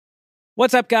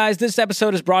What's up, guys? This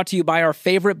episode is brought to you by our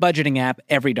favorite budgeting app,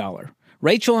 EveryDollar.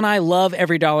 Rachel and I love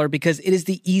EveryDollar because it is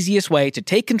the easiest way to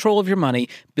take control of your money,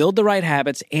 build the right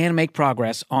habits, and make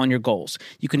progress on your goals.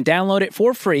 You can download it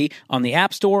for free on the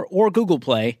App Store or Google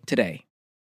Play today.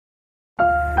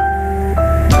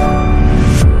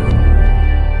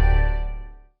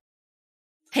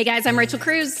 Hey guys, I'm Rachel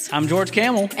Cruz. I'm George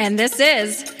Camel. And this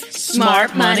is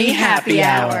Smart Money Happy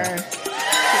Hour.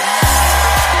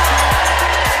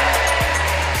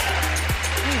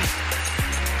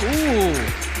 Ooh.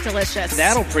 Delicious.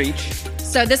 That'll preach.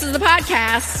 So this is the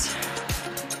podcast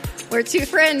where two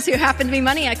friends who happen to be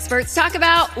money experts talk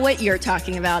about what you're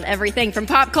talking about. Everything from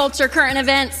pop culture, current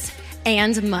events,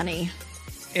 and money.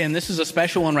 And this is a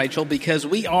special one, Rachel, because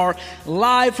we are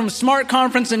live from Smart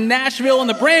Conference in Nashville in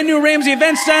the brand new Ramsey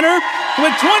Event Center with 2,300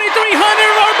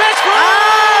 of our best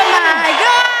friends. Oh my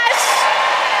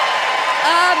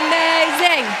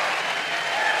gosh! Amazing.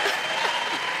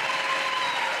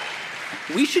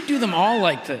 We should do them all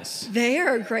like this. They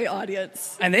are a great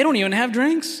audience. And they don't even have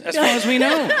drinks, as far as we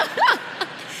know.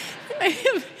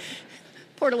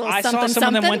 Poured a little I something, saw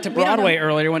some of them went to Broadway earlier.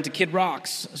 earlier, went to Kid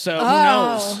Rocks. So who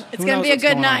knows? It's going to be a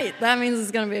good night. That means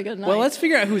it's going to be a good night. Well, let's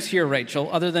figure out who's here, Rachel,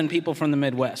 other than people from the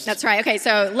Midwest. That's right. Okay,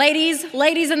 so ladies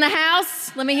in the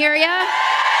house, let me hear you. Oh,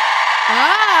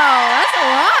 that's a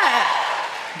lot.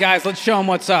 Guys, let's show them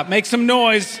what's up. Make some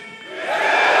noise.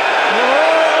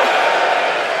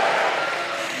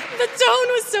 The tone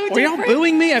was so different. Were y'all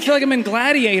booing me? I feel like I'm in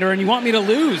Gladiator and you want me to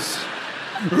lose.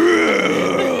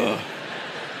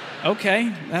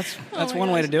 Okay, that's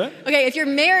one way to do it. Okay, if you're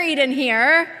married in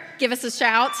here, give us a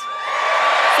shout.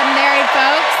 Some married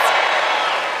folks.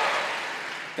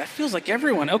 That feels like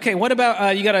everyone. Okay, what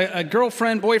about you got a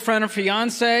girlfriend, boyfriend, or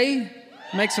fiance?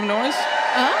 Make some noise.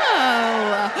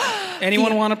 Oh.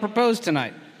 Anyone want to propose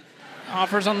tonight?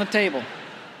 Offers on the table.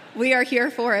 We are here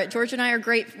for it. George and I are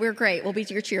great. We're great. We'll be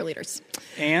your cheerleaders.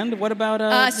 And what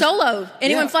about... solo.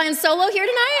 Anyone flying solo here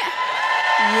tonight?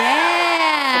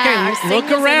 Yeah. Okay,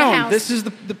 look around. This is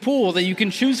the pool that you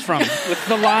can choose from with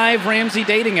the live Ramsey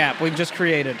dating app we've just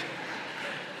created.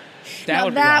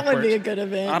 That would be a good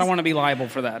event. I don't want to be liable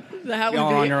for that. That would Y'all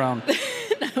be on your own.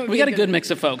 We got a good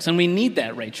mix of folks, and we need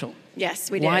that, Rachel.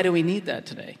 Yes, we do. Why do we need that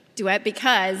today? Duet,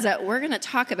 because we're going to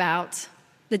talk about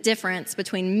the difference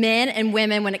between men and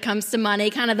women when it comes to money,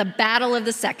 kind of the battle of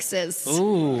the sexes.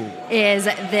 Ooh. Is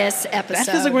this episode.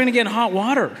 That feels like we're going to get in hot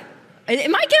water.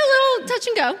 It might get a little touch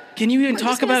and go. Can you even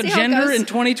talk about gender in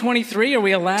 2023? Are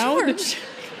we allowed? George.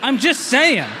 I'm just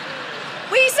saying.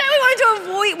 We said we wanted to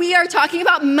avoid, we are talking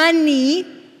about money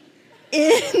in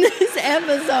this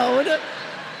episode.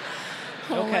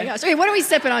 Oh my gosh. Okay, what are we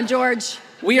sipping on, George?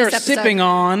 We are sipping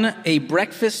on a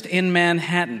breakfast in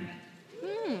Manhattan.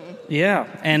 Yeah,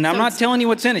 and I'm not telling you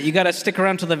what's in it. You got to stick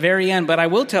around to the very end, but I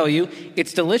will tell you,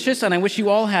 it's delicious, and I wish you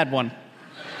all had one.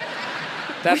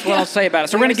 That's what I'll say about it.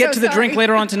 So we're going to get to the drink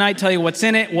later on tonight, tell you what's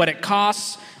in it, what it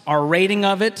costs, our rating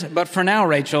of it. But for now,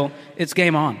 Rachel, it's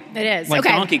game on. It is. Like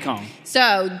Donkey Kong.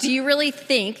 So do you really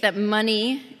think that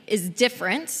money is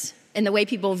different in the way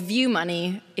people view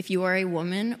money if you are a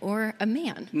woman or a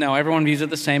man? No, everyone views it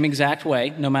the same exact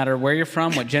way, no matter where you're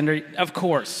from, what gender. Of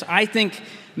course. I think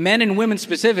men and women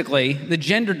specifically, the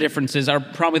gender differences are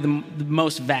probably the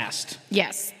most vast.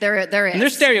 Yes, there is. And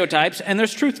there's stereotypes, and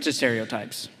there's truth to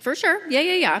stereotypes. For sure.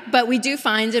 Yeah. But we do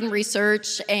find in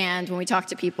research and when we talk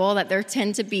to people that there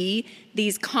tend to be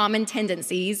these common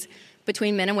tendencies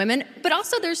between men and women, but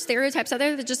also there's stereotypes out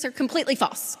there that just are completely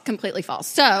false.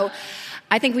 So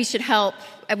I think we should have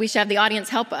the audience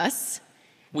help us.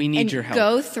 We need your help.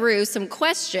 Go through some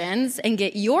questions and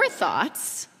get your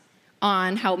thoughts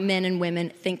on how men and women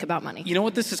think about money. You know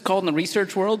what this is called in the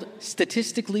research world?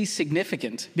 Statistically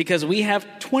significant, because we have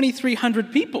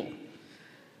 2,300 people.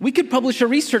 We could publish a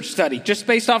research study just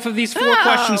based off of these 4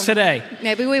 questions today.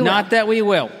 Maybe we will. Not that we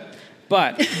will.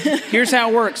 But here's how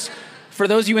it works. For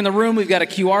those of you in the room, we've got a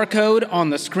QR code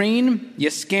on the screen. You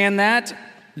scan that,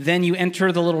 then you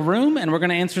enter the little room, and we're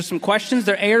going to answer some questions.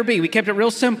 They're A or B. We kept it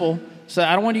real simple. So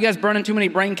I don't want you guys burning too many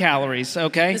brain calories,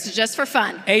 okay? This is just for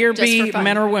fun. A or B,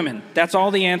 men or women. That's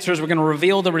all the answers. We're going to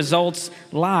reveal the results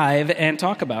live and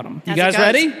talk about them. You guys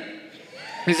ready?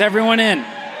 Is everyone in?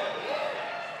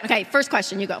 Okay, first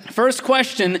question, you go. First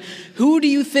question, who do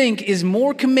you think is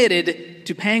more committed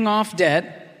to paying off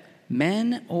debt,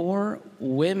 men or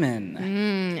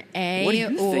women? A what do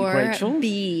you think, or Rachel?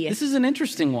 B. This is an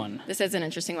interesting one. This is an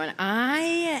interesting one.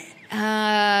 I'm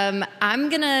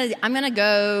gonna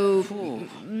go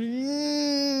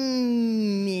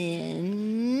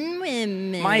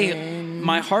women.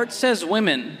 My heart says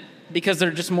women because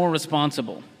they're just more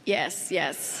responsible. Yes.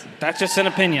 That's just an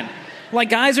opinion. Like,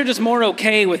 guys are just more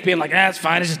okay with being like, it's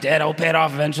fine, it's just dead, I'll pay it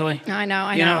off eventually. I know.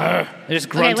 You know, they just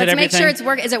grunt Okay, at let's make everything. sure it's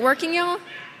working. Is it working, y'all?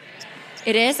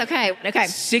 It is? Okay.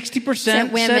 60% Said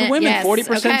said women, yes.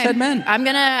 40% Okay. said men. I'm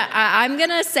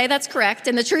gonna say that's correct.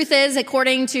 And the truth is,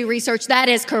 according to research, that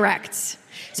is correct.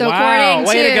 So Wow, according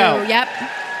way to go. Yep.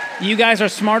 You guys are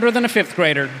smarter than a 5th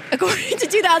grader. According to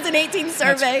 2018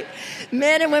 survey,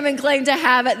 men and women claim to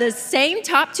have the same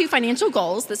top 2 financial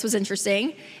goals. This was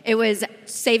interesting. It was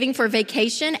saving for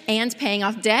vacation and paying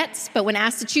off debts. But when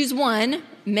asked to choose one,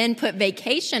 men put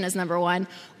vacation as number 1,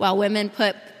 while women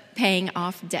put paying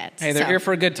off debt. Hey, they're here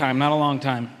for a good time, not a long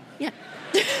time. Yeah.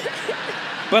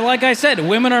 But like I said,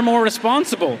 women are more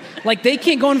responsible. Like, they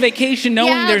can't go on vacation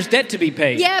knowing Yeah. there's debt to be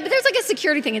paid. Yeah, but there's like a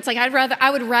security thing. It's like I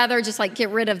would rather just like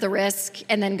get rid of the risk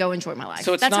and then go enjoy my life.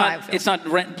 So it's That's how I feel. not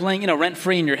rent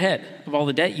free in your head of all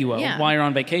the debt you owe Yeah. while you're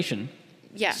on vacation.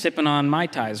 Yeah. Sipping on Mai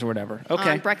Tais or whatever. Okay.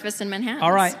 On breakfast in Manhattan.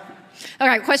 All right. All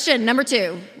right, question number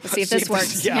 2. Let's see if this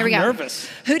works. Yeah, Here we I'm go. nervous.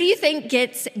 Who do you think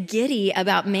gets giddy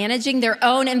about managing their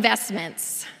own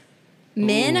investments?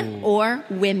 Men or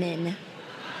women?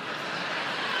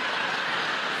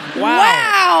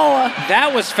 Wow.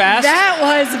 That was fast. That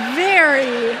was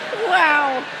very,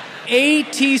 wow.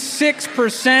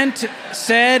 86%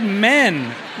 said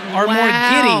men are Wow. more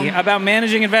giddy about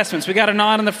managing investments. We got a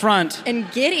nod in the front. And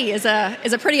giddy is a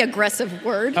pretty aggressive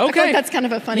word. I Okay. feel like that's kind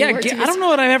of a funny word to I don't use. know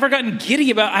what I've ever gotten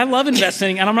giddy about. I love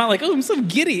investing, and I'm not like, I'm so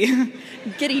giddy.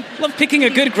 Giddy. Love picking a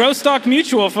good growth stock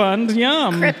mutual fund.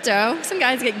 Yum. Crypto. Some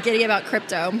guys get giddy about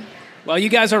crypto. Well, you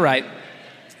guys are right.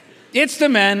 It's the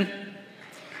men.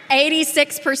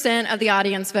 86% of the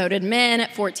audience voted men,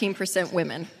 14%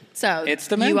 women. So It's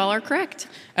the men. you all are correct.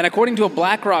 And according to a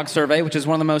BlackRock survey, which is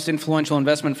one of the most influential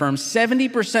investment firms,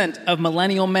 70% of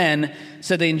millennial men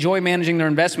said they enjoy managing their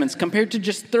investments, compared to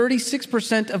just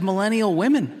 36% of millennial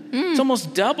women. It's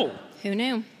almost double. Who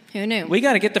knew? Who knew? We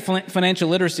got to get the financial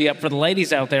literacy up for the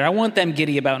ladies out there. I want them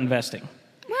giddy about investing.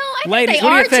 well, I think Ladies, they what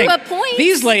do are you think? to a point.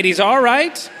 These ladies are,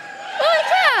 right?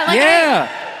 Well, Yeah.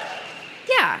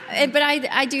 But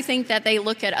I do think that they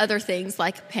look at other things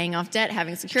like paying off debt,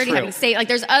 having security, True. having state. Like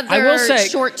there's I will other say,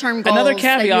 short-term goals another that you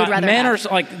would caveat, rather men have. are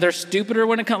like, they're stupider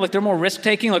when it comes, like they're more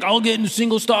risk-taking, like, I'll get into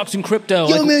single stocks and crypto.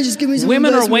 Yo, Like, man, just give me some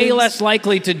women are way investments. less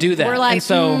likely to do that. We're like, and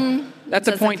so that's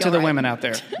a doesn't point to feel the right. women out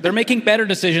there. They're making better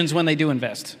decisions when they do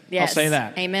invest. Yes. I'll say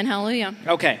that. Amen. Hallelujah.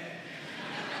 Okay.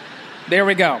 There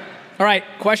we go. All right,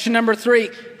 question number 3.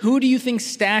 Who do you think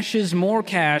stashes more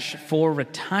cash for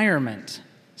retirement?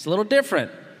 It's a little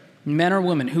different. Men or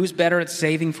women? Who's better at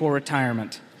saving for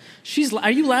retirement?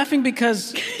 Are you laughing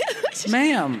because,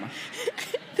 ma'am,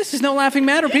 this is no laughing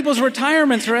matter. People's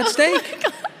retirements are at stake.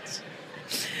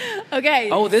 Okay.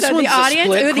 Oh, this so one's the a audience.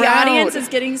 split The crowd. audience is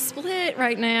getting split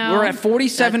right now. We're at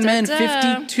 47 men, Da, da,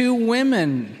 da. 52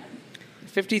 women.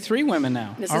 53 women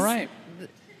now. This All is- right.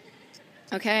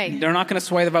 Okay. They're not going to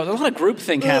sway the vote. There's a lot of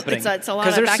groupthink happening. It's a lot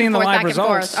because of they're back seeing and the forth, live back and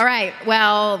results. forth. All right.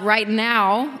 Well, right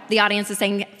now, the audience is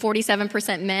saying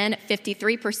 47% men,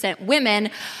 53% women,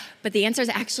 but the answer is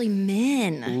actually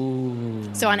men.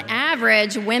 Ooh. So on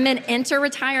average, women enter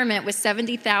retirement with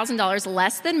 $70,000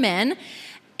 less than men,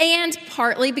 and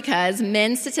partly because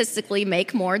men statistically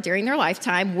make more during their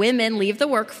lifetime. Women leave the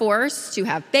workforce to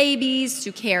have babies,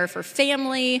 to care for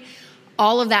family.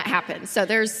 All of that happens. So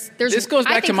there's This goes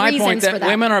I back to think, my point reasons for that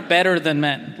women are better than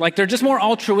men. Like, they're just more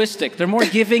altruistic. They're more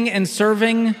giving and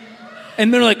serving.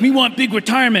 And they're like, we want big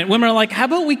retirement. Women are like, how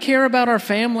about we care about our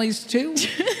families too?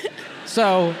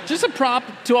 So just a prop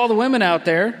to all the women out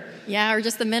there. Yeah, or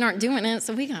just the men aren't doing it,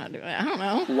 so we gotta do it. I don't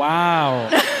know. Wow.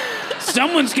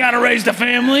 Someone's got to raise the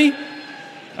family.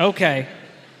 Okay.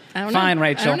 I don't know. Fine,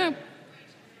 Rachel. I don't know.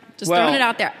 Just Well, throwing it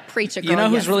out there. Preach it, girl. You know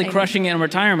who's Yes, really amen. crushing it in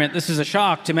retirement? This is a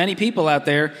shock to many people out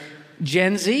there.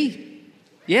 Gen Z.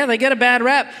 Yeah, they get a bad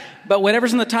rap. But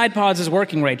whatever's in the Tide Pods is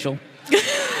working, Rachel.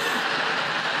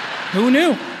 Who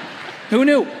knew? Who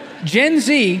knew? Gen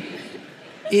Z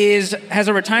has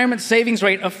a retirement savings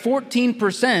rate of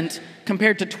 14%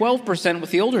 compared to 12%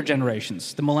 with the older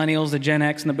generations, the millennials, the Gen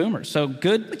X, and the boomers. So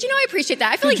good. But you know, I appreciate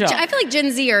that. I feel Good job. like Gen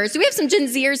Zers. Do we have some Gen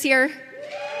Zers here?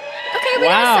 Okay, we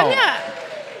Wow. have some. Yeah.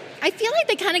 I feel like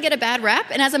they kind of get a bad rap.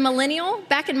 And as a millennial,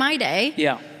 back in my day,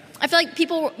 Yeah. I feel like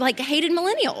people like hated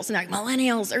millennials, and they're like,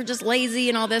 millennials are just lazy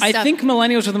and all this I stuff. think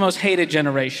millennials are the most hated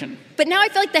generation. But now I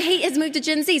feel like the hate has moved to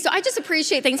Gen Z. So I just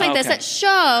appreciate things like this Okay. that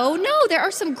show, no, there are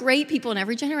some great people in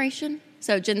every generation.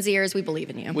 So Gen Zers, we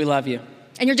believe in you. We love you.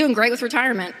 And you're doing great with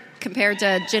retirement compared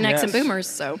to Gen X and Yes. boomers.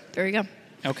 So there you go.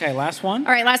 Okay, last one.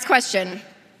 All right, last question.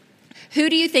 Who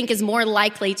do you think is more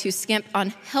likely to skimp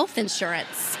on health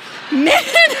insurance? Men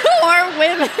or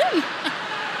women?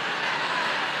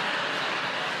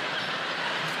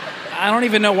 I don't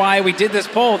even know why we did this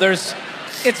poll. It's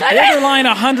borderline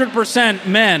 100%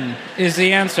 men is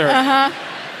the answer.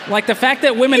 Like the fact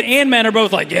that women and men are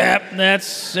both like, yep,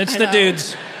 it's the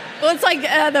dudes. Well, it's like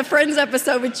the Friends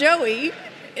episode with Joey.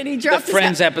 And he dropped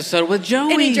episode with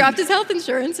Joey. And he dropped his health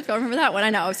insurance, if y'all remember that one. I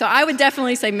know. So I would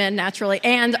definitely say men naturally.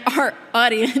 And our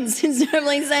audience is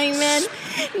definitely saying men.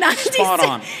 Spot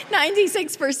on.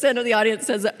 96% of the audience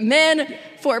says men,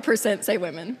 4% say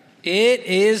women. It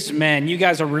is men. You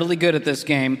guys are really good at this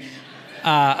game.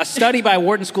 A study by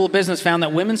Wharton School of Business found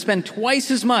that women spend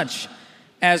twice as much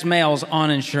as males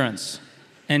on insurance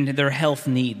and their health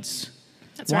needs.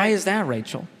 That's Why right. is that,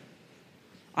 Rachel?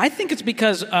 I think it's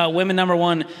because women, number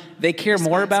one, they care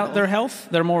more about their health.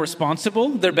 They're more responsible.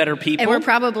 They're better people. And we're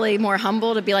probably more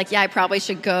humble to be like, yeah, I probably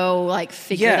should go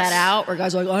figure that out. Or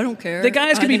guys are like, I don't care. The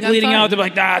guys could be bleeding out. They're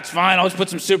like, it's fine. I'll just put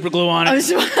some super glue on it.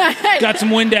 Got some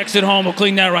Windex at home. We'll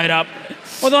clean that right up.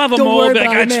 Or they'll have a mole. Be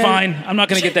like, it's fine. I'm not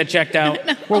going to get that checked out.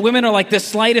 No. Where women are like, the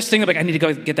slightest thing, they're like, I need to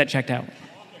go get that checked out.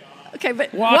 Okay,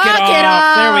 but walk it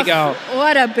off. There we go.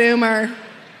 What a boomer.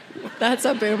 That's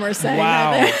a boomer saying.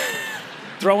 Wow. Right there.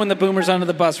 Throwing the boomers under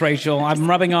the bus, Rachel. I'm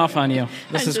rubbing off on you.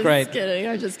 This is great.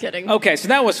 I'm just kidding. Okay, so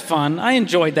that was fun. I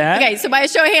enjoyed that. Okay, so by a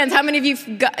show of hands, how many of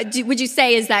you would you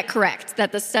say is that correct?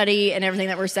 That the study and everything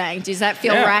that we're saying, does that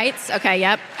feel right? Okay,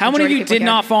 yep. How many of you did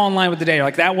not fall in line with the data?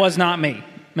 Like, that was not me.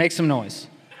 Make some noise.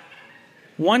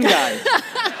 One guy.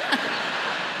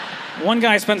 One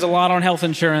guy spends a lot on health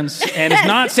insurance and is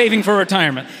not saving for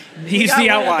retirement. He's the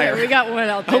outlier. We got one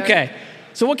out there. Okay.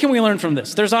 So what can we learn from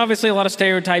this? There's obviously a lot of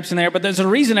stereotypes in there, but there's a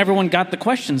reason everyone got the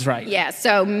questions right. Yeah,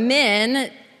 so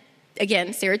men,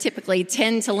 again, stereotypically,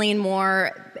 tend to lean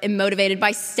more motivated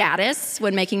by status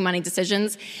when making money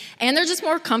decisions, and they're just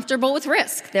more comfortable with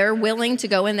risk. They're willing to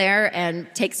go in there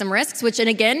and take some risks, which, and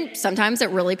again, sometimes it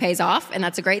really pays off, and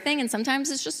that's a great thing, and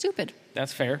sometimes it's just stupid.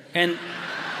 That's fair, and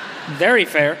very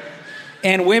fair.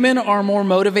 And women are more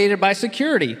motivated by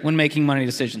security when making money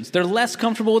decisions. They're less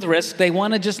comfortable with risk. They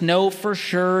want to just know for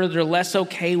sure. They're less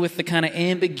okay with the kind of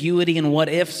ambiguity and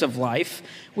what-ifs of life,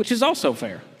 which is also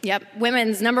fair. Yep.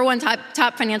 Women's number one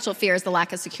top financial fear is the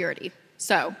lack of security.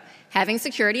 So having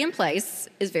security in place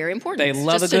is very important. They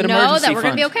love just a good emergency fund. to know that we're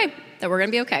going to be okay. That we're going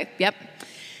to be okay. Yep.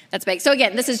 That's big. So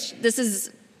again, this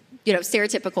is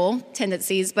stereotypical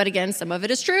tendencies, but again, some of it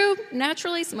is true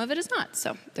naturally, some of it is not.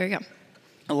 So there you go.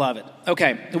 I love it.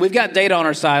 Okay, we've got data on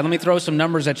our side. Let me throw some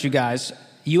numbers at you guys.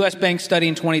 U.S. Bank study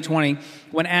in 2020,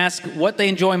 when asked what they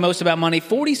enjoy most about money,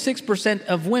 46%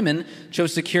 of women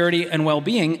chose security and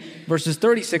well-being versus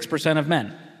 36% of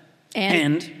men.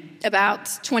 And about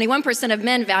 21% of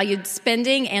men valued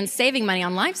spending and saving money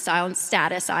on lifestyle and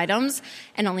status items,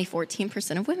 and only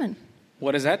 14% of women.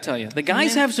 What does that tell you? The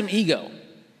guys have some ego.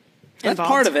 That's involved.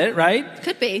 part of it, right?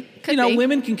 Could be.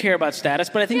 Women can care about status,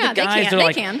 but I think the guys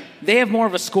they have more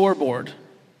of a scoreboard.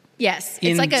 Yes,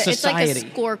 it's like a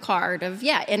scorecard of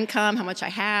income, how much I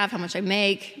have, how much I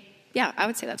make. Yeah, I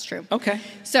would say that's true. Okay.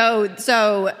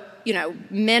 So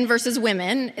men versus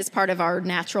women is part of our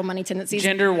natural money tendencies.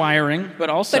 Gender wiring, but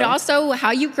also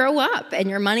how you grow up and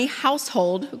your money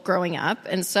household growing up.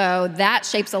 And so that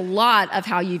shapes a lot of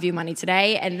how you view money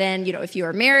today. And then, if you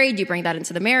are married, you bring that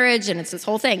into the marriage and it's this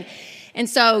whole thing. And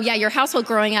so, your household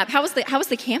growing up, how was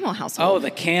the Camel household? Oh, the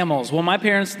Camels. Well, my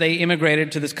parents, they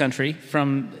immigrated to this country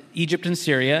from Egypt and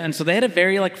Syria. And so they had a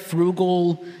very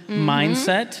frugal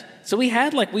mindset. So we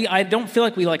had I don't feel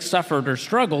like we suffered or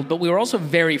struggled, but we were also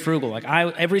very frugal.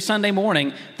 Every Sunday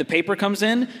morning, the paper comes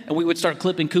in and we would start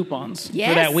clipping coupons for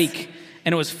that week.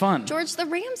 And it was fun. George, the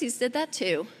Ramseys did that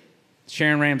too.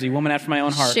 Sharon Ramsey, woman after my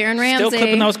own heart. Sharon Ramsey. Still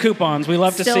clipping those coupons. We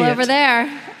love to see it. Still over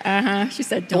there. She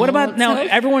said, don't. What about, now,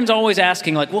 everyone's always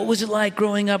asking, what was it like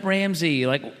growing up Ramsey?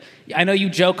 I know you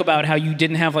joke about how you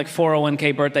didn't have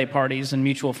 401k birthday parties and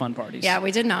mutual fund parties. Yeah,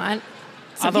 we did not.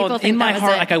 Although in my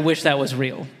heart, I wish that was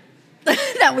real.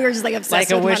 That we were just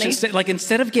obsessed with money.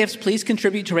 Instead of gifts, please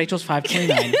contribute to Rachel's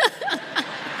 529.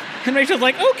 And Rachel's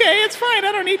like, okay, it's fine.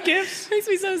 I don't need gifts. Makes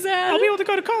me so sad. I'll be able to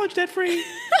go to college debt free.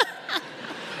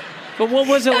 But what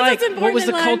was it like? What was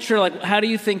the culture like? How do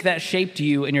you think that shaped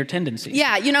you and your tendencies?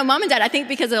 Yeah, mom and dad, I think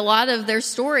because a lot of their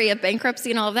story of bankruptcy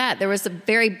and all of that, there was some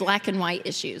very black and white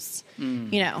issues. I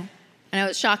know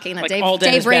it's shocking that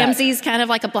Dave Ramsey's kind of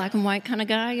like a black and white kind of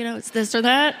guy. It's this or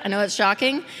that. I know it's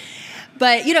shocking.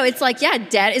 But, it's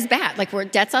debt is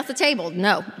bad. Debt's off the table.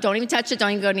 No, don't even touch it.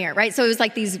 Don't even go near it, right? So it was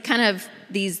these kind of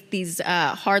these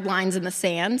hard lines in the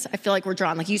sand. I feel like we're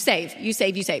drawn, like you save,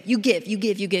 you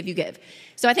give.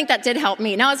 So I think that did help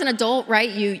me. Now as an adult, right,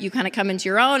 you kind of come into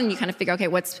your own and you kind of figure, okay,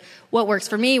 what works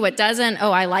for me, what doesn't.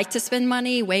 Oh, I like to spend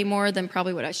money way more than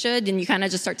probably what I should. And you kind of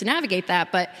just start to navigate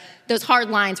that. But those hard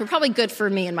lines were probably good for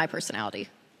me and my personality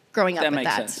growing up with that.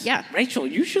 That makes sense. Yeah. Rachel,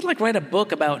 you should write a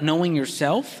book about knowing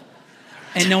yourself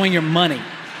and knowing your money.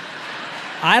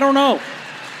 I don't know.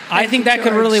 I think that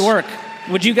could really work.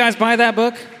 Would you guys buy that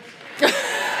book?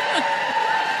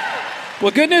 Well,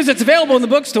 good news, it's available in the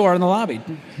bookstore in the lobby.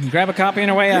 Grab a copy on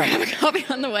your way out. Grab a copy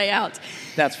on the way out.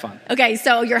 That's fun. Okay,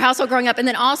 so your household growing up, and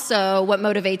then also what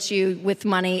motivates you with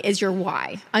money is your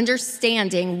why.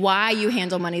 Understanding why you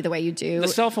handle money the way you do. The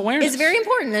self-awareness. Is very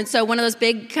important. And so one of those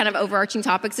big kind of overarching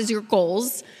topics is your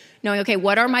goals. Knowing, okay,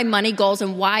 what are my money goals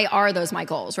and why are those my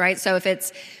goals, right? So if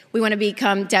it's we want to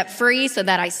become debt-free so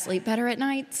that I sleep better at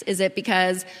night? Is it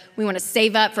because we want to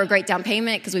save up for a great down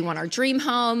payment because we want our dream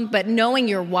home? But knowing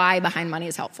your why behind money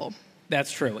is helpful.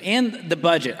 That's true. And the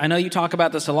budget. I know you talk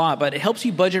about this a lot, but it helps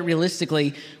you budget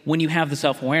realistically when you have the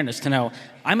self-awareness to know,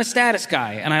 I'm a status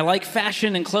guy, and I like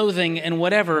fashion and clothing and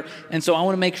whatever, and so I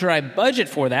want to make sure I budget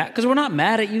for that, because we're not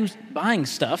mad at you buying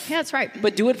stuff. Yeah, that's right.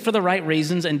 But do it for the right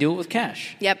reasons and do it with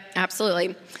cash. Yep,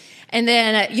 absolutely. And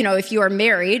then, if you are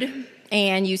married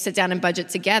and you sit down and budget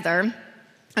together,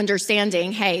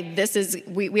 understanding, hey,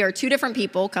 we are two different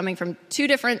people coming from two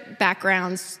different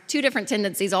backgrounds, two different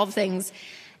tendencies, all the things,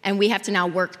 and we have to now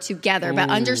work together. Ooh. But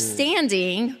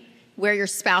understanding where your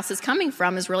spouse is coming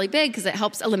from is really big because it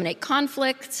helps eliminate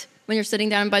conflict when you're sitting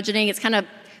down and budgeting. It's kind of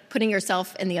putting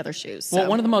yourself in the other shoes. So. Well,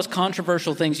 one of the most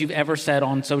controversial things you've ever said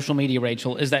on social media,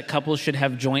 Rachel, is that couples should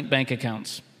have joint bank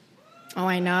accounts. Oh,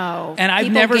 I know. And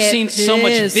I've never seen so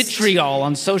much vitriol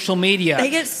on social media.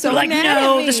 They get so They're like, mad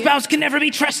no, at me. The spouse can never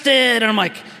be trusted. And I'm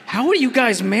like, how are you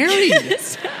guys married?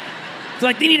 Yes. They're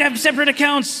like, they need to have separate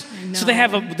accounts. So they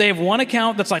have one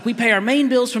account that's like, we pay our main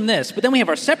bills from this, but then we have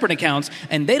our separate accounts,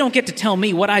 and they don't get to tell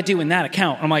me what I do in that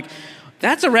account. I'm like,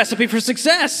 that's a recipe for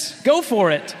success. Go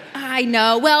for it. I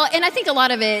know. Well, and I think a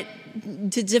lot of it,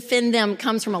 to defend them,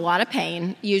 comes from a lot of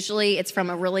pain. Usually it's from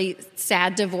a really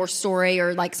sad divorce story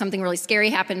or like something really scary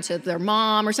happened to their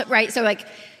mom or something, right? So like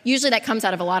usually that comes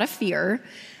out of a lot of fear.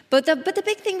 But the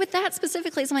big thing with that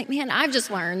specifically is I'm like, man, I've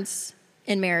just learned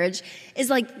in marriage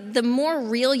is like the more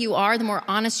real you are, the more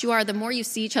honest you are, the more you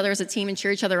see each other as a team and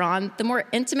cheer each other on, the more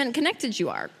intimate and connected you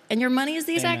are. And your money is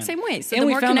the exact same way. So and the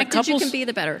more connected you can be,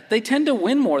 the better. They tend to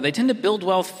win more. They tend to build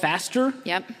wealth faster.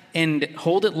 Yep. And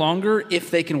hold it longer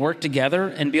if they can work together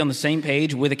and be on the same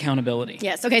page with accountability.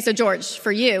 Yes. Okay, so George,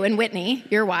 for you and Whitney,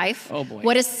 your wife, oh boy,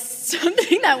 what is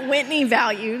something that Whitney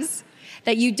values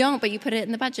that you don't, but you put it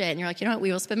in the budget and you're like, you know what,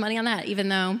 we will spend money on that even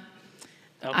though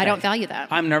I don't value that.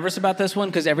 I'm nervous about this one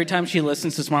because every time she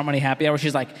listens to Smart Money Happy Hour,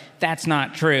 she's like, that's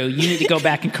not true. You need to go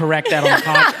back and correct that on the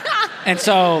podcast. And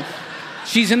so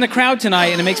she's in the crowd tonight,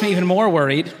 and it makes me even more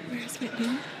worried. Where's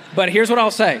Whitney? But here's what I'll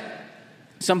say.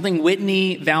 Something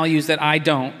Whitney values that I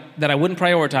don't, that I wouldn't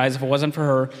prioritize if it wasn't for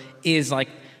her, is like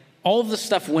all of the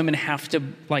stuff women have to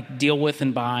like deal with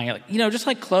and buy. Like, just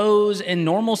like clothes and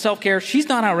normal self-care. She's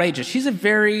not outrageous. She's a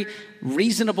very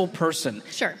reasonable person.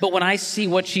 Sure. But when I see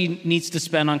what she needs to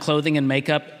spend on clothing and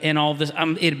makeup and all of this,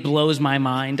 it blows my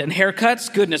mind. And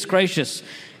haircuts, goodness gracious.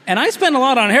 And I spend a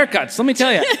lot on haircuts, let me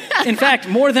tell you. In fact,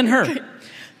 more than her.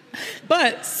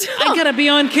 But I gotta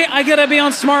be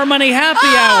on Smart Money Happy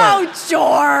Hour. Oh,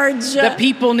 George. The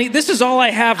people need. This is all I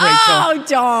have, Rachel. Oh,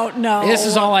 don't know. This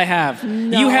is all I have.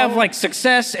 No. You have like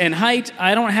success and height.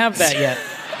 I don't have that yet.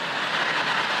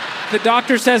 The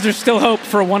doctor says there's still hope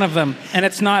for one of them, and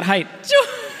it's not height.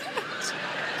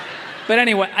 But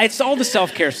anyway, it's all the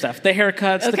self-care stuff. The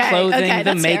haircuts, the clothing,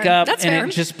 the makeup, and fair.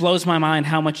 It just blows my mind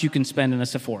how much you can spend in a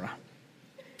Sephora.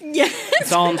 Yes.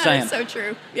 That's all I'm saying. That's so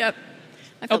true. Yep.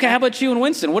 Okay, how about you and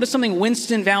Winston? What is something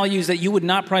Winston values that you would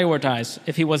not prioritize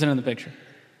if he wasn't in the picture?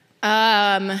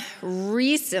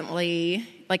 Recently,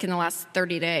 like in the last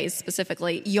 30 days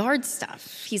specifically, yard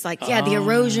stuff. He's like, yeah, the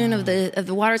erosion of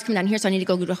the water's coming down here, so I need to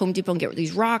go to Home Depot and get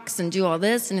these rocks and do all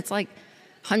this, and it's like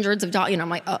hundreds of dollars. I'm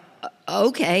like,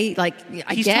 okay, like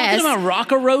I He's guess. He's talking about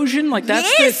rock erosion? Like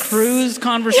that's the cruise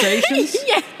conversations?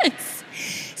 Yes.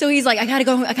 So he's like, I gotta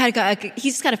go.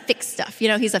 He's just gotta fix stuff.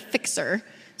 He's a fixer.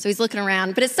 So he's looking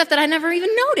around, but it's stuff that I never even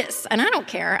noticed, and I don't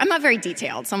care. I'm not very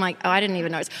detailed, so I'm like, I didn't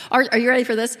even notice. Are you ready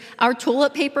for this? Our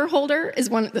toilet paper holder is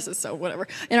one. This is so whatever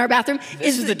in our bathroom.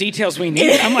 This is the details we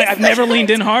need. I'm like, I've never leaned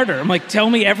in harder. I'm like, tell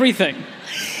me everything.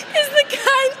 Is the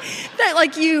kind that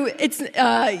like you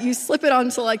slip it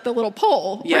onto like the little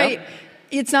pole, right?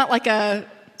 It's not like a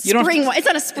spring one. It's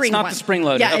not a spring one. It's not the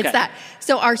spring-loaded. Yeah, okay. it's that.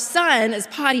 So our son is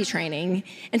potty training,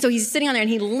 and so he's sitting on there, and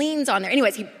he leans on there.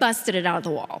 Anyways, he busted it out of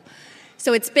the wall.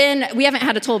 So we haven't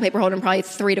had a toilet paper holder in probably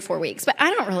 3 to 4 weeks, but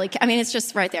I don't really, it's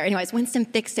just right there. Anyways, Winston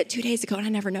fixed it 2 days ago, and I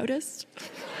never noticed.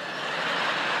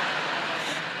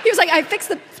 He was like, I fixed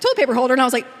the toilet paper holder, and I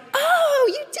was like, oh,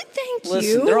 you did, thank you.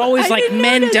 Listen, they're always like,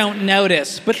 men don't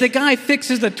notice, but the guy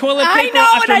fixes the toilet paper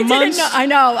after months. I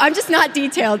know, I'm just not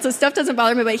detailed, so stuff doesn't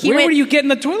bother me, but Where were you getting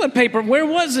the toilet paper? Where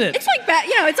was it? It's like,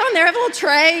 it's on there, I have a little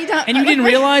tray. And you didn't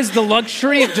realize the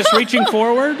luxury of just reaching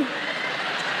forward?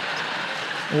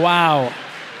 Wow.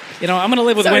 I'm going to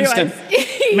live with Winston.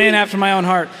 Man after my own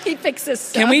heart. He fixes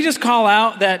stuff. Can we just call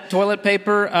out that toilet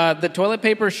paper, the toilet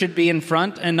paper should be in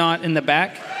front and not in the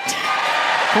back?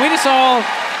 Can we just all...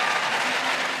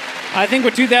 I think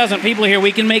with 2,000 people here,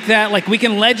 we can make that, we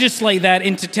can legislate that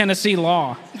into Tennessee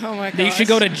law. Oh my gosh. You should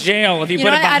go to jail if you put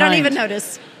it behind. I don't even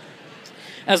notice.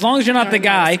 As long as you're not the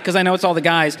guy, because I know it's all the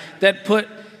guys, that put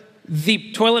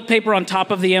the toilet paper on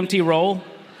top of the empty roll.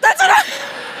 That's what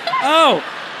Oh.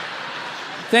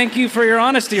 Thank you for your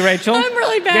honesty, Rachel. I'm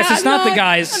really bad. Guess it's not the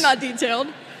guys. I'm not detailed.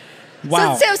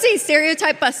 Wow. So see,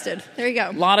 stereotype busted. There you go.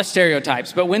 A lot of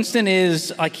stereotypes. But Winston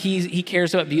is, he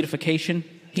cares about beautification.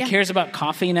 He cares about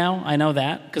coffee now. I know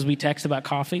that, because we text about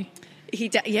coffee. We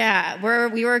were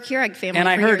a Keurig family And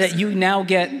I heard years. that you now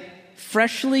get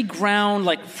freshly ground,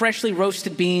 freshly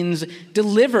roasted beans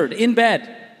delivered in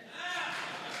bed.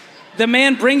 The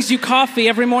man brings you coffee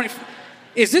every morning.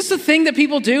 Is this a thing that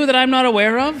people do that I'm not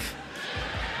aware of?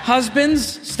 Husbands,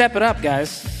 step it up,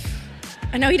 guys.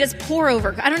 I know he does pour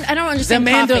over. I don't understand.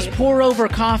 The man coffee. does pour over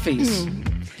coffees.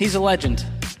 He's a legend.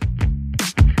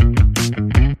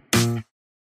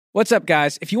 What's up,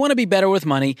 guys? If you want to be better with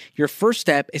money, your first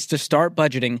step is to start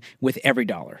budgeting with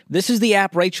EveryDollar. This is the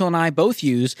app Rachel and I both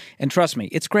use, and trust me,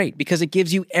 it's great because it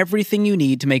gives you everything you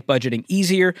need to make budgeting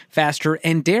easier, faster,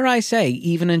 and dare I say,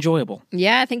 even enjoyable.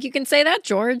 Yeah, I think you can say that,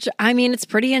 George. It's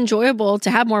pretty enjoyable to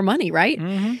have more money, right?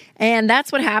 Mm-hmm. And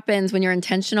that's what happens when you're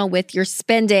intentional with your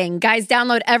spending. Guys,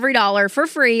 download EveryDollar for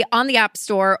free on the App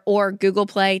Store or Google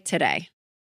Play today.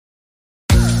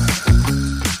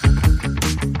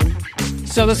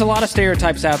 So there's a lot of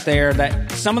stereotypes out there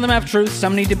that some of them have truth,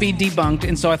 some need to be debunked,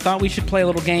 and so I thought we should play a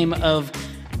little game of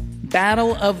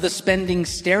Battle of the Spending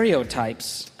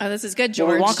Stereotypes. Oh, this is good, George.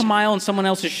 We'll walk a mile in someone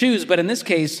else's shoes, but in this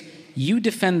case, you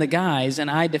defend the guys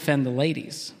and I defend the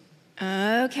ladies.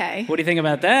 Okay. What do you think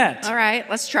about that? All right,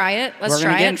 let's try it. We're going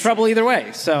to get in trouble either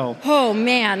way, so... Oh,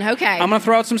 man, okay. I'm going to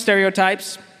throw out some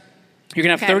stereotypes. You're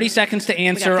going to have 30 seconds to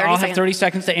answer. I'll have 30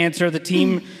 seconds to answer. The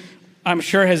team... I'm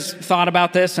sure has thought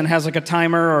about this and has a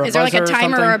timer or a buzzer. Is there a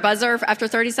timer or or a buzzer after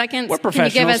 30 seconds? We're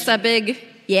professionals. Can you give us a big...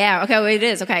 Yeah, okay, well, it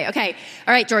is. Okay.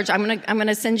 All right, George, I'm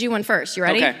gonna send you one first. You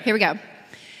ready? Okay. Here we go.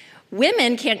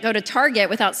 Women can't go to Target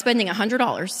without spending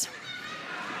 $100.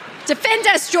 Defend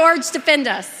us, George. Defend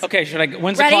us. Okay,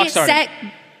 when's the clock starting? Ready,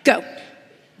 set, go.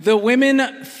 The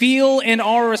women feel and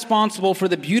are responsible for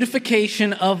the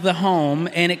beautification of the home,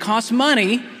 and it costs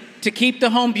money to keep the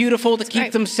home beautiful, to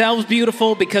keep themselves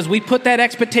beautiful, because we put that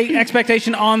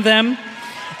expectation on them.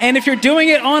 And if you're doing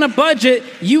it on a budget,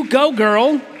 you go, girl.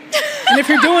 And if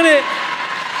you're doing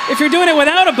it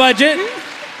without a budget,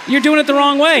 you're doing it the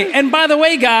wrong way. And by the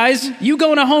way, guys, you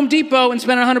going to Home Depot and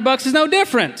spending $100 is no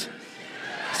different.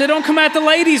 So don't come at the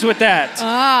ladies with that.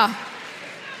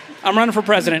 I'm running for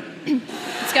president.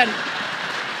 It's good.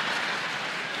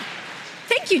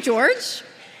 Thank you, George.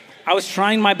 I was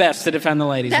trying my best to defend the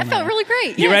ladies. That felt really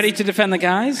great. You ready to defend the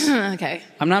guys? Okay.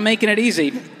 I'm not making it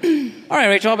easy. All right,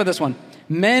 Rachel, how about this one?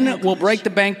 Men will break the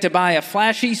bank to buy a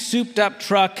flashy, souped-up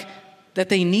truck that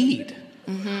they need.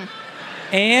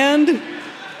 Mm-hmm. And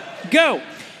go.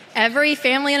 Every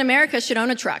family in America should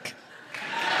own a truck.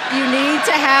 You need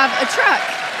to have a truck.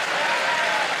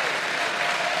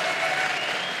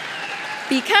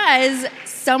 Because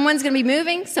someone's going to be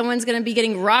moving. Someone's going to be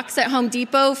getting rocks at Home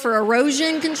Depot for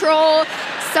erosion control.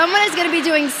 Someone is going to be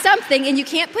doing something, and you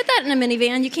can't put that in a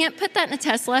minivan. You can't put that in a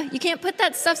Tesla. You can't put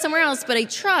that stuff somewhere else but a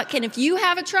truck. And if you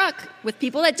have a truck with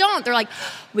people that don't, they're like,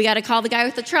 we got to call the guy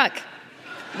with the truck.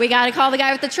 We got to call the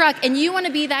guy with the truck. And you want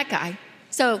to be that guy.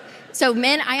 So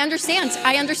men, I understand.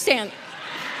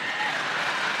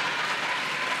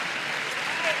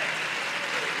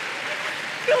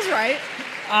 Feels right.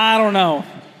 I don't know.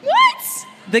 What?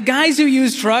 The guys who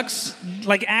use trucks,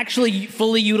 actually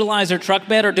fully utilize their truck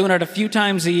bed, are doing it a few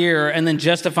times a year and then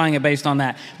justifying it based on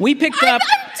that. We picked up...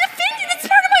 I'm defending. It's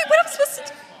part of what I'm supposed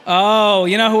to do. Oh,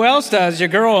 you know who else does? Your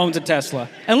girl owns a Tesla.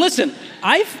 And listen,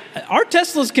 our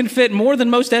Teslas can fit more than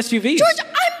most SUVs. George,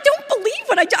 I don't believe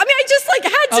what I do. I just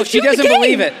had to she do the doesn't game.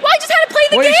 believe it. Well, I just had to play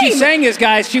the What game. she's saying is,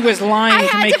 guys, she was lying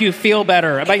to make you feel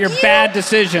better about your bad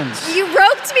decisions. You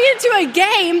roped me into a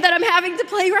game that I'm having to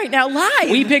play right now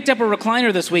live. We picked up a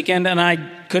recliner this weekend, and I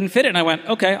couldn't fit it. And I went,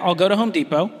 okay, I'll go to Home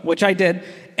Depot, which I did.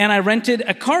 And I rented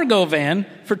a cargo van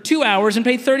for 2 hours and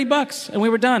paid $30, and we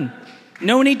were done.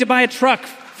 No need to buy a truck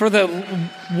for the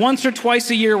once or twice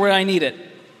a year where I need it.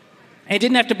 I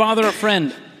didn't have to bother a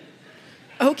friend.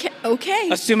 Okay.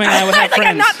 Assuming I would have friends.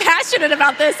 I'm not passionate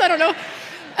about this. I don't know.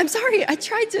 I'm sorry. I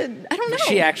don't know.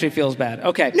 She actually feels bad.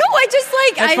 Okay. No, I just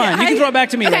like... That's fine. You can throw it back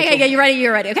to me, Okay, Rachel. yeah,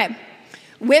 you're ready. Okay.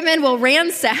 Women will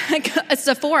ransack a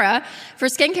Sephora for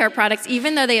skincare products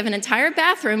even though they have an entire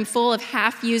bathroom full of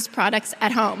half-used products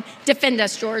at home. Defend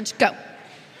us, George. Go.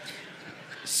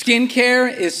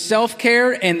 Skincare is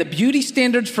self-care, and the beauty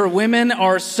standards for women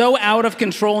are so out of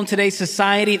control in today's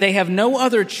society, they have no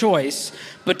other choice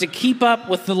but to keep up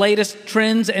with the latest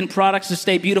trends and products to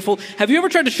stay beautiful. Have you ever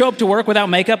tried to show up to work without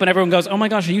makeup and everyone goes, oh my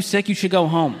gosh, are you sick? You should go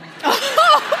home.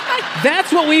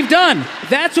 That's what we've done.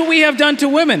 That's what we have done to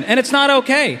women, and it's not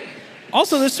okay.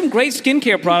 Also, there's some great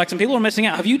skincare products, and people are missing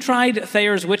out. Have you tried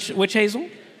Thayer's Witch Hazel?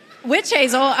 Witch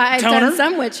hazel. I've Toner? done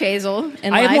some witch hazel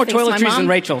in I have life, more thanks to my toiletries mom. than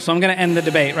Rachel, so I'm going to end the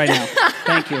debate right now.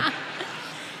 Thank you. I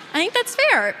think that's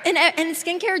fair. And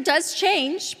skincare does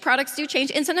change. Products do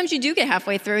change. And sometimes you do get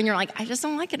halfway through and you're like, I just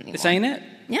don't like it anymore. This ain't it.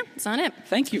 Yeah, it's not it.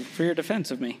 Thank you for your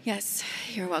defense of me. Yes,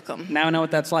 you're welcome. Now I know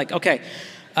what that's like. Okay,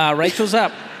 Rachel's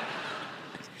up.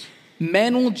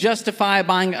 Men will justify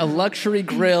buying a luxury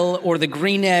grill or the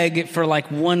green egg for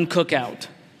like one cookout.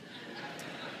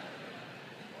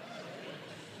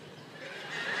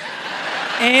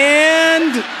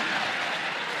 And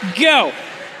go.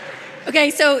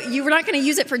 Okay, so you were not going to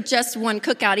use it for just one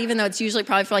cookout, even though it's usually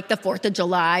probably for like the 4th of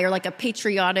July or like a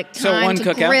patriotic time to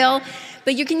cookout. grill.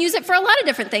 But you can use it for a lot of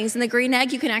different things. In the green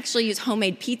egg, you can actually use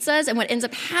homemade pizzas. And what ends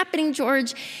up happening,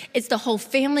 George, is the whole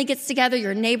family gets together.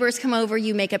 Your neighbors come over.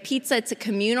 You make a pizza. It's a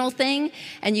communal thing.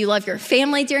 And you love your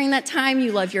family during that time.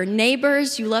 You love your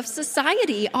neighbors. You love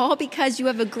society, all because you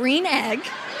have a green egg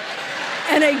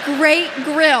and a great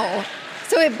grill.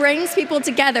 So it brings people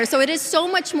together. So it is so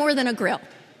much more than a grill.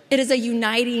 It is a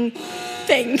uniting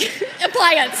thing,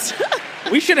 appliance.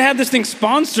 We should have had this thing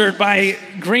sponsored by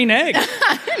Green Egg.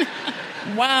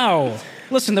 Wow.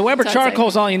 Listen, the Weber charcoal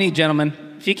is all you need, gentlemen.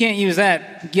 If you can't use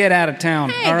that, get out of town.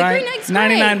 Hey, all the right? Green Egg's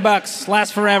 $99,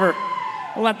 lasts forever.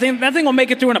 Well, that thing will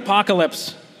make it through an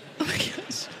apocalypse. Oh my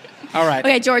gosh. All right.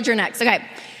 Okay, George, you're next. Okay.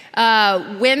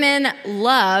 Women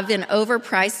love an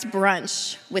overpriced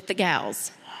brunch with the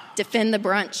gals. Defend the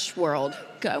brunch world.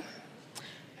 Go.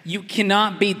 You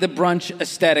cannot beat the brunch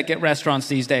aesthetic at restaurants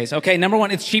these days. Okay, number one,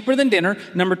 it's cheaper than dinner.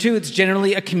 Number two, it's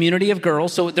generally a community of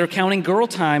girls, so they're counting girl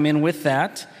time in with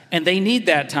that, and they need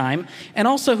that time. And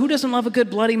also, who doesn't love a good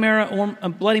Bloody Mary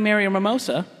or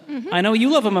mimosa? Mm-hmm. I know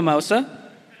you love a mimosa.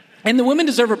 And the women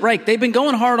deserve a break. They've been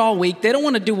going hard all week. They don't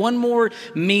want to do one more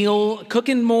meal,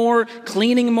 cooking more,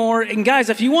 cleaning more. And guys,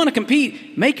 if you want to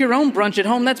compete, make your own brunch at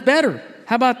home. That's better.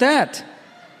 How about that?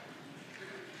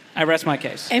 I rest my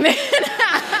case. Amen.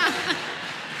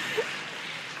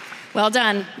 Well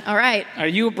done. All right. Are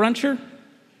you a bruncher?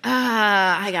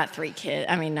 I got 3 kids.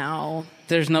 I mean, no.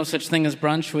 There's no such thing as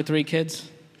brunch with 3 kids?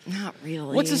 Not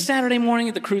really. What's a Saturday morning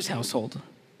at the Cruz household?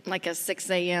 Like a 6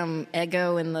 a.m.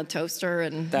 Eggo in the toaster,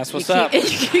 and that's what's up. You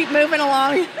keep moving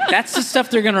along. That's the stuff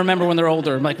they're going to remember when they're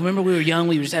older. Like, remember we were young,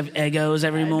 we would just have Eggos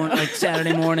every morning, like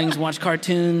Saturday mornings, watch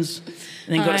cartoons,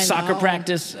 and then go to soccer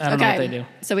practice. I don't know what they do.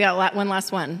 So we got one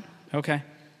last one. Okay.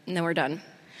 And then we're done.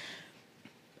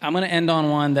 I'm going to end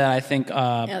on one that I think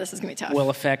this is gonna be tough.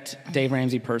 will affect Dave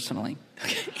Ramsey personally.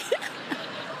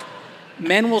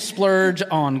 Men will splurge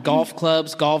on golf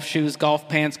clubs, golf shoes, golf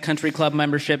pants, country club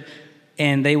membership,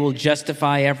 and they will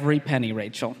justify every penny,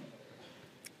 Rachel.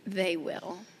 They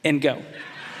will. And go.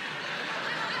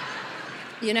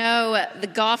 You know, the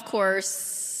golf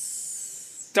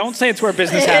course... Don't say it's where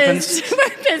business happens.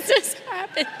 Where business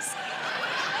happens.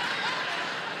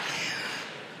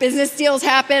 Business deals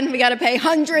happen. We got to pay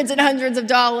hundreds and hundreds of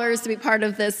dollars to be part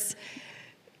of this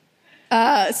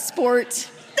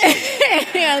sport.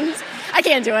 And I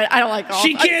can't do it. I don't like golf.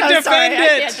 She can't defend sorry. it.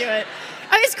 I can't do it.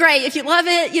 I mean, it's great. If you love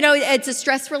it, you know, it's a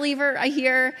stress reliever, I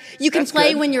hear. You can That's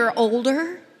play good. when you're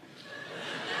older.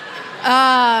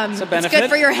 It's a benefit. It's good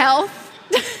for your health.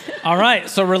 All right,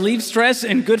 so relieve stress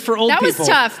and good for old That people. was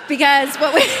tough because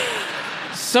what we...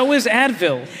 So is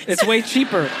Advil. It's way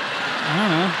cheaper.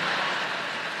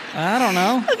 I don't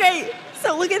know. Okay,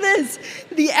 so look at this.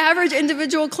 The average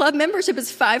individual club membership is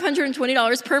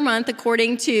 $520 per month,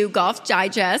 according to Golf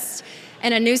Digest.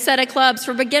 And a new set of clubs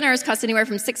for beginners costs anywhere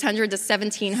from $600 to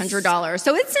 $1,700.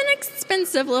 So it's an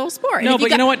expensive little sport. No, but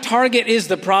you know what? Target is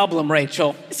the problem,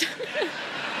 Rachel.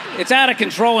 It's out of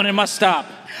control and it must stop.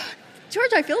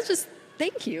 George, I feel just,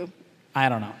 thank you. I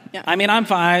don't know. Yeah. I mean, I'm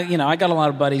fine. I got a lot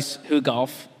of buddies who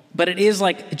golf, but it is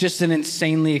like just an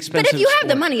insanely expensive But if you have sport.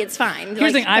 the money, it's fine.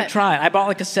 Here's the thing, I've tried. I bought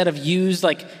like a set of used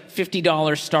like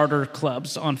 $50 starter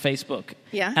clubs on Facebook.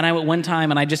 Yeah. And I went one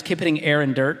time and I just kept hitting air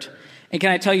and dirt. And can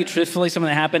I tell you truthfully something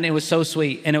that happened? It was so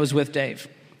sweet, and it was with Dave.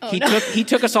 He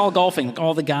took us all golfing, like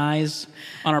all the guys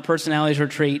on our personalities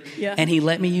retreat, and he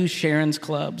let me use Sharon's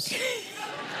clubs.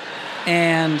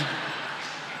 And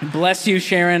bless you,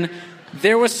 Sharon.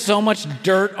 There was so much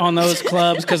dirt on those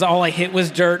clubs because all I hit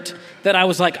was dirt that I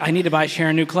was like, I need to buy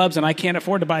Sharon new clubs, and I can't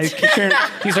afford to buy Sharon.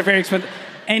 These are very expensive.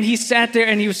 And he sat there,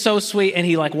 and he was so sweet, and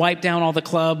he like wiped down all the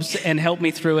clubs and helped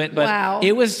me through it. But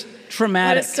it was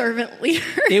traumatic. What a servant leader.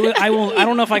 I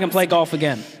don't know if I can play golf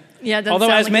again. Yeah, it doesn't although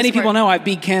sound as like many a sport. people know, I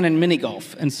beat Ken in mini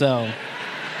golf, and so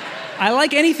I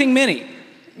like anything mini.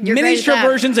 You're great at Miniature that.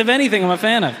 versions of anything I'm a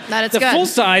fan of. That is the good. full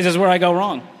size is where I go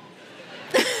wrong.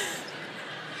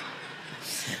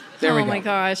 There we Oh go. my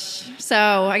gosh. So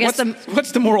I guess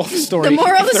What's the moral of the story? the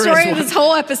moral of if the there is story of one? this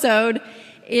whole episode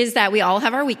is that we all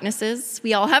have our weaknesses.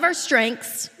 We all have our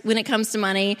strengths when it comes to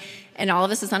money. And all of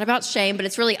this is not about shame, but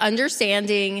it's really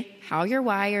understanding how you're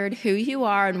wired, who you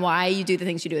are, and why you do the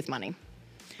things you do with money.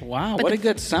 Wow, what a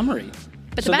good summary.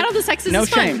 But the battle of the sexes no is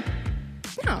fun. shame.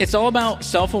 No. It's all about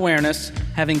self-awareness,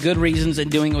 having good reasons, and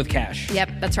doing it with cash. Yep,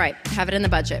 that's right. Have it in the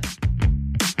budget.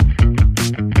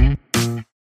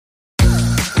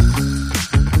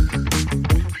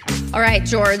 All right,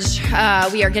 George,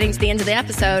 we are getting to the end of the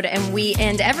episode, and we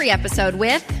end every episode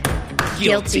with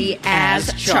Guilty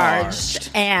as Charged.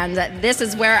 And this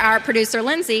is where our producer,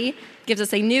 Lindsay, gives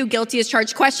us a new Guilty as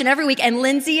Charged question every week, and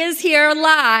Lindsay is here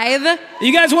live.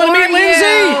 You guys want to for meet Lindsay?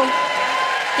 you.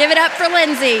 Give it up for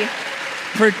Lindsay.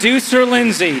 Producer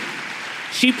Lindsay.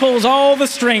 She pulls all the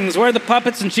strings. We're the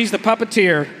puppets, and she's the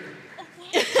puppeteer.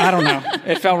 I don't know.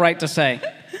 It felt right to say.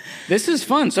 This is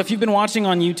fun. So if you've been watching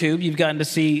on YouTube, you've gotten to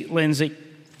see Lindsay,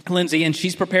 and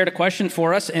she's prepared a question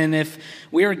for us. And if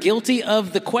we are guilty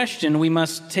of the question, we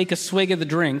must take a swig of the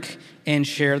drink and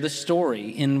share the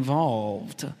story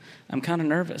involved. I'm kind of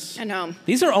nervous. I know.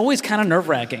 These are always kind of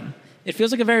nerve-wracking. It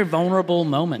feels like a very vulnerable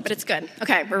moment. But it's good.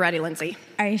 Okay, we're ready, Lindsay.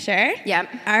 Are you sure? Yep.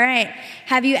 All right.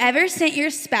 Have you ever sent your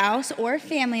spouse or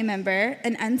family member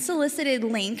an unsolicited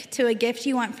link to a gift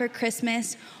you want for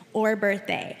Christmas or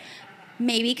birthday?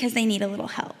 Maybe because they need a little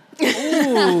help.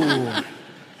 Ooh.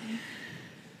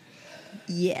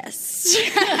 Yes.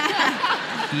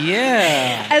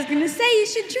 Yeah. I was going to say you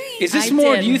should drink. Is this I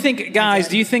more, did. do you think, guys,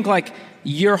 do you think like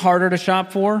you're harder to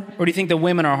shop for, or do you think the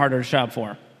women are harder to shop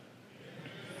for?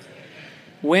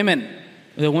 Women.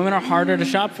 The women are harder to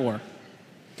shop for.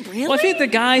 Really? Well, I think the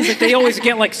guys, like, they always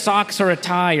get like socks or a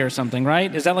tie or something,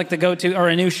 right? Is that like the go-to, or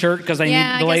a new shirt? Because the I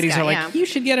guess ladies so, are like, yeah. you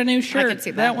should get a new shirt. could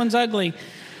see that. One's ugly.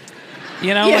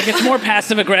 Like it's more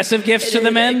passive-aggressive gifts to the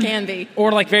is, men. it can be.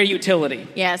 Or like very utility.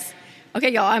 Yes. Okay,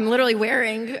 y'all, I'm literally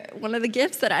wearing one of the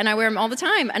gifts and I wear them all the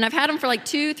time. And I've had them for like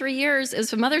 2-3 years. It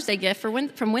was a Mother's Day gift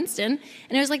from Winston.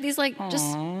 And it was like these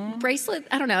just bracelets.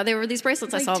 I don't know. They were these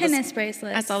bracelets. Like I saw tennis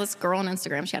bracelets. I saw this girl on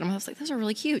Instagram. She had them. I was like, those are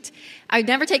really cute. I'd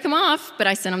never take them off, but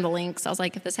I sent them the links. I was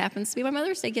like, if this happens to be my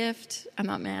Mother's Day gift, I'm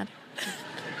not mad.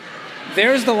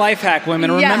 There's the life hack, women.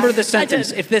 Yeah, Remember the I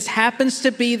sentence. did. If this happens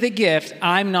to be the gift,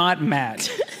 I'm not mad.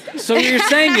 So what you're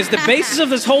saying is the basis of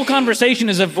this whole conversation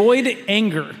is avoid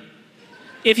anger.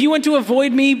 If you want to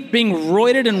avoid me being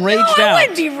roided and raged No, I out,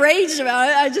 wouldn't be raged about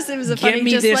it. It was a funny,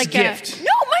 me just this like gift.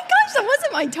 no, my gosh, that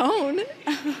wasn't my tone.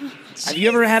 have you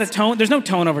ever had a tone? There's no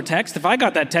tone over text. If I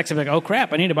got that text, I'd be like, oh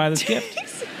crap, I need to buy this gift.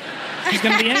 He's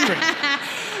going to be angry.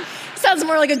 Sounds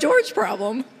more like a George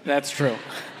problem. That's true.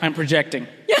 I'm projecting.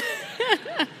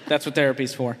 That's what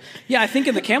therapy's for. Yeah, I think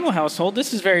in the Camel household,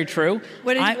 this is very true.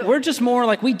 What did you- We're just more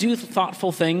like, we do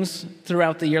thoughtful things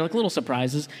throughout the year, like little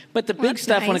surprises. But the big that's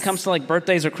stuff when it nice. comes to like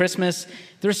birthdays or Christmas,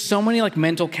 there's so many like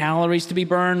mental calories to be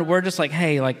burned. We're just like,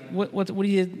 hey, like what would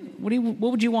you want? What do you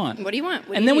want? What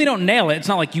do And you then we need? don't nail it. It's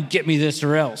not like you get me this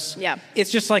or else. Yeah.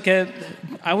 It's just like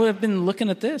I would have been looking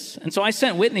at this. And so I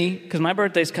sent Whitney, because my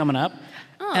birthday's coming up.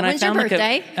 Oh, and when's I your found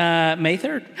birthday? May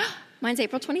 3rd. Mine's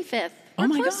April 25th. Oh We're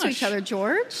my close to gosh. each other,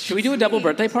 George. Should we do a double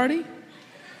birthday party?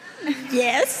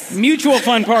 Yes. Mutual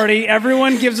fund party.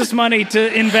 Everyone gives us money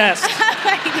to invest.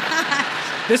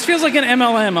 This feels like an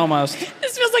MLM almost.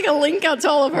 This feels like a link out to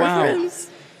all of our Wow. friends.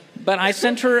 But I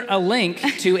sent her a link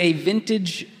to a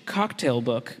vintage cocktail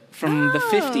book from the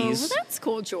 50s. Well, that's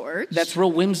cool, George. That's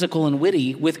real whimsical and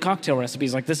witty with cocktail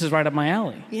recipes. Like, this is right up my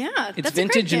alley. Yeah, It's that's a great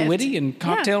vintage and gift. witty and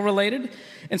cocktail related.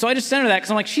 And so I just sent her that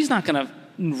because I'm like, she's not going to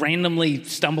randomly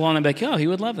stumble on and be like, oh, he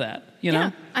would love that. You know?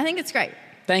 Yeah, I think it's great.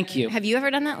 Thank you. Have you ever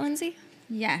done that, Lindsay?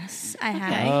 Yes, I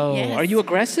have. Okay. Oh, Yes. are you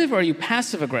aggressive or are you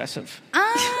passive aggressive?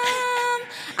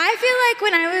 I feel like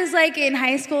when I was like in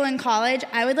high school and college,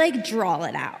 I would like draw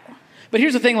it out. But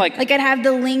here's the thing, like Like I'd have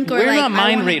the link or we're like not I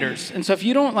mind wanna- readers. And so if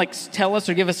you don't like tell us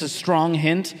or give us a strong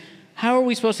hint, how are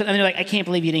we supposed to? And they're like, I can't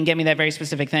believe you didn't get me that very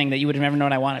specific thing that you would have never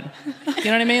known I wanted. You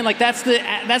know what I mean? Like that's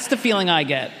the feeling I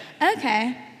get.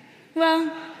 Okay.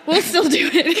 Well, we'll still do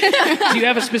it. Do you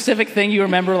have a specific thing you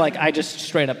remember? Like I just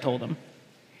straight up told him.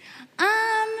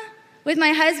 With my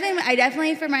husband, I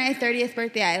definitely for my 30th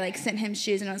birthday, I like sent him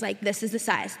shoes and I was like, this is the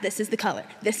size, this is the color,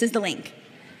 this is the link.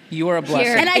 You are a blessing.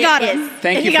 Here And I got it him. is.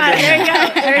 Thank you You for got doing it. There you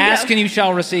that. go. There you Ask go. and you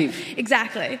shall receive.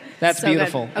 Exactly. That's So good.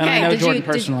 beautiful. Okay, And I know did Jordan you,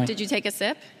 personally. Did you take a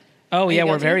sip? Oh Are yeah, you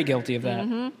we're guilty? very guilty of that.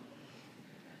 All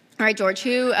right, George,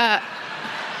 who, I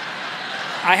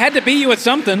had to beat you at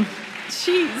something.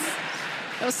 jeez,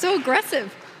 that was so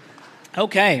aggressive.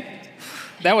 Okay.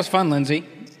 That was fun, Lindsay.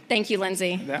 Thank you,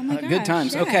 Lindsay. my Good gosh,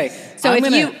 times. yes. Okay. So I'm if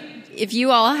gonna-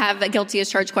 you all have a guilty as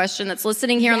charged question that's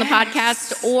listening here on the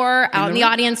podcast or out in the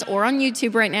audience or on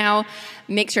YouTube right now,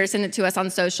 make sure to send it to us on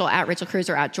social at Rachel Cruz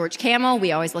or at George Camel.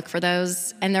 We always look for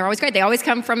those, and they're always great. They always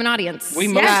come from an audience. We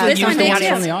Yeah, mostly this use one the did ones too.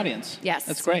 from the audience. Yes.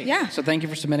 That's great. Yeah. So thank you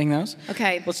for submitting those.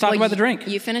 Okay. Let's talk Well, about the drink.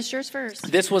 You finished yours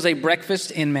first. This was a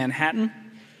breakfast in Manhattan.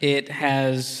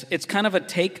 It's kind of a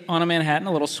take on a Manhattan,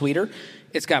 a little sweeter.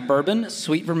 It's got bourbon,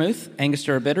 sweet vermouth,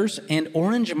 Angostura bitters, and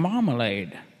orange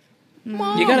marmalade. You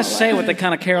got to say it with the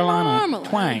kind of Carolina Marmalade.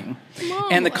 twang.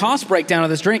 Marmalade. And the cost breakdown of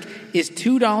this drink is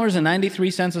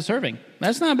 $2.93 a serving.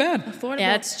 That's not bad. Affordable.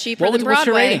 Yeah, it's cheaper What than was- what's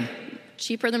your Broadway. rating?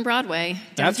 Cheaper than Broadway.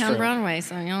 That's Downtown true. Broadway.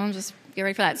 So, just get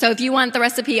ready for that. So if you want the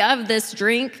recipe of this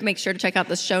drink, make sure to check out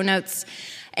the show notes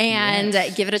and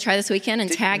give it a try this weekend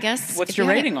and tag us. What's if your you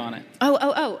have rating it. on it?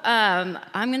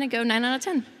 I'm going to go 9 out of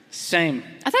 10. Same.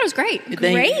 I thought it was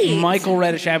great. Michael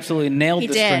Reddish absolutely nailed He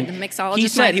this did. drink. Mixologist He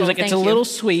said, he was Michael, like, it's a thank little you.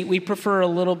 sweet. We prefer a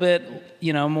little bit,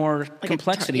 more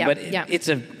complexity, yeah, but yeah. it's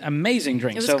an amazing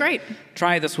drink. It was so great.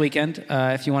 Try it this weekend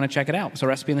if you want to check it out. So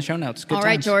recipe in the show notes. Good All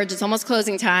right, times. George, it's almost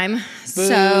closing time.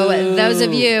 So those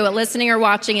of you listening or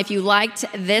watching, if you liked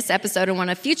this episode and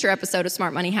want a future episode of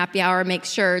Smart Money Happy Hour, make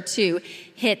sure to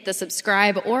hit the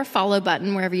subscribe or follow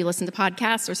button wherever you listen to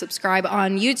podcasts or subscribe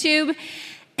on YouTube.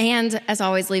 And as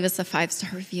always, leave us a 5-star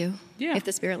review if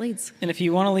the spirit leads. And if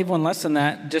you want to leave one less than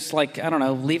that, just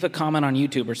leave a comment on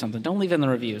YouTube or something. Don't leave it in the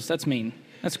reviews. That's mean.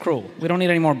 That's cruel. We don't need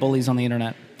any more bullies on the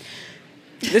internet.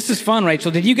 This is fun,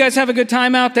 Rachel. Did you guys have a good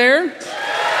time out there?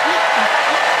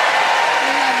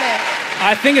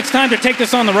 I think it's time to take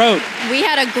this on the road. We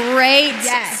had a great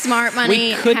Yes. Smart Money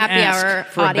We couldn't Happy ask Hour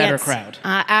for a better audience. crowd.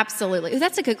 Absolutely. Ooh,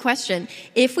 that's a good question.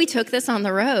 If we took this on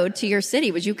the road to your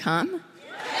city, would you come? Love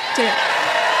it.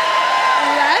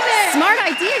 Smart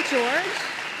idea, George.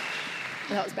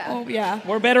 That was bad. Oh, yeah.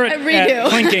 We're better at Redo.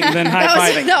 clinking than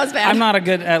high-fiving. that was bad. I'm not a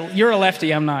good... you're a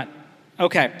lefty. I'm not.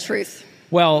 Okay. Truth.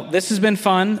 Well, this has been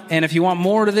fun. And if you want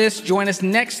more of this, join us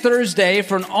next Thursday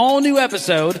for an all-new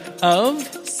episode of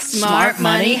Smart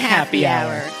Money Happy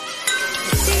Hour.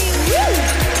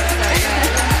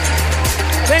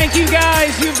 Thank you,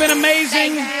 guys. You've been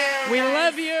amazing. Thank you.